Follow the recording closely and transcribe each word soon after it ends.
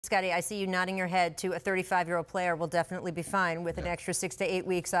Scottie, I see you nodding your head to a 35-year-old player will definitely be fine with an extra 6 to 8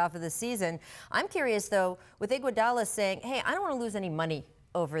 weeks off of the season. I'm curious, though, with Iguodala saying, hey, I don't want to lose any money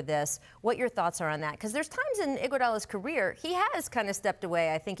over this, what your thoughts are on that. Because there's times in Iguodala's career, he has kind of stepped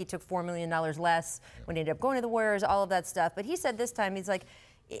away. I think he took $4 million less when he ended up going to the Warriors, all of that stuff. But he said this time, he's like,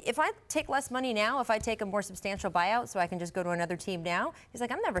 if I take less money now, if I take a more substantial buyout so I can just go to another team now, he's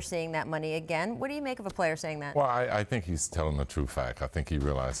like, I'm never seeing that money again. What do you make of a player saying that? Well, I think he's telling the true fact. I think he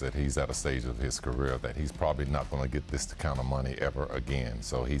realized that he's at a stage of his career that he's probably not going to get this kind of money ever again.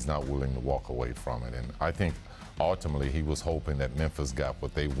 So he's not willing to walk away from it. And I think ultimately he was hoping that Memphis got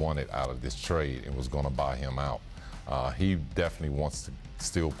what they wanted out of this trade and was going to buy him out. He definitely wants to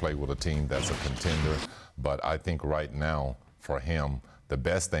still play with a team that's a contender. But I think right now for him, the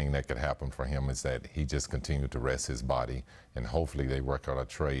best thing that could happen for him is that he just continued to rest his body, and hopefully they work out a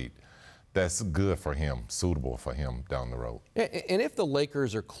trade that's good for him, suitable for him down the road. And if the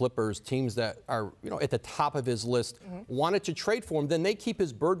Lakers or Clippers, teams that are at the top of his list, wanted to trade for him, then they keep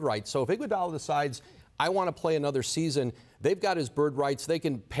his bird rights. So if Iguodala decides, I want to play another season, they've got his bird rights. They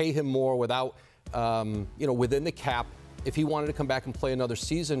can pay him more without, within the cap. If he wanted to come back and play another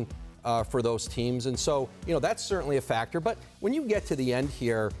season for those teams. And so, that's certainly a factor. But when you get to the end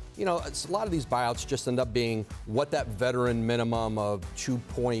here, a lot of these buyouts just end up being what that veteran minimum of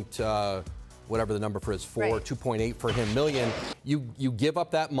whatever the number for his right. 2.8 for him million. You give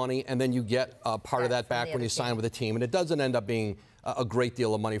up that money and then you get part of that back when you sign with a team. And it doesn't end up being a great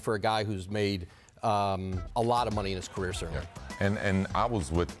deal of money for a guy who's made a lot of money in his career, certainly. Yeah. And I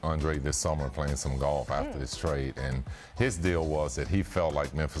was with Andre this summer playing some golf after this trade, and his deal was that he felt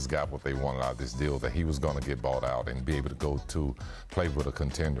like Memphis got what they wanted out of this deal, that he was going to get bought out and be able to go to play with a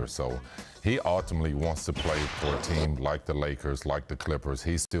contender. So he ultimately wants to play for a team like the Lakers, like the Clippers.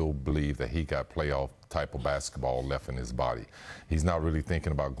 He still believes that he got playoff type of basketball left in his body. He's not really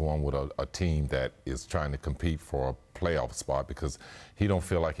thinking about going with a team that is trying to compete for a playoff spot because he don't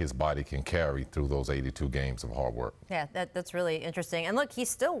feel like his body can carry through those 82 games of hard work. Yeah, that's really interesting. And look, he's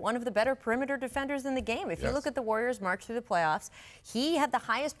still one of the better perimeter defenders in the game. If you look at the Warriors' march through the playoffs, he had the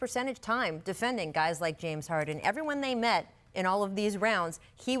highest percentage time defending guys like James Harden. Everyone they met in all of these rounds,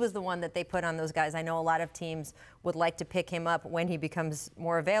 he was the one that they put on those guys. I know a lot of teams would like to pick him up when he becomes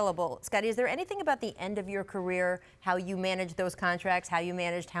more available. Scottie, is there anything about the end of your career, how you managed those contracts, how you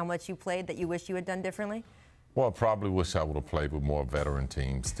managed how much you played, that you wish you had done differently? Well, I probably wish I would have played with more veteran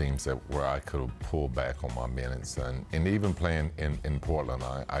teams where I could have pulled back on my minutes. And even playing in Portland,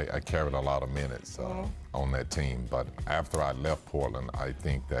 I carried a lot of minutes on that team. But after I left Portland, I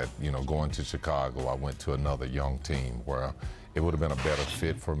think that, going to Chicago, I went to another young team where it would have been a better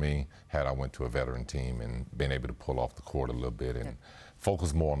fit for me had I went to a veteran team and been able to pull off the court a little bit and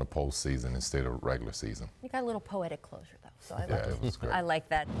focus more on the postseason instead of regular season. You got a little poetic closure, though. So it was great. I like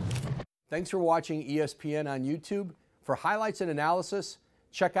that. Thanks for watching ESPN on YouTube. For highlights and analysis,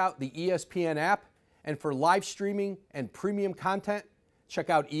 check out the ESPN app. And for live streaming and premium content, check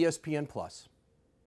out ESPN Plus.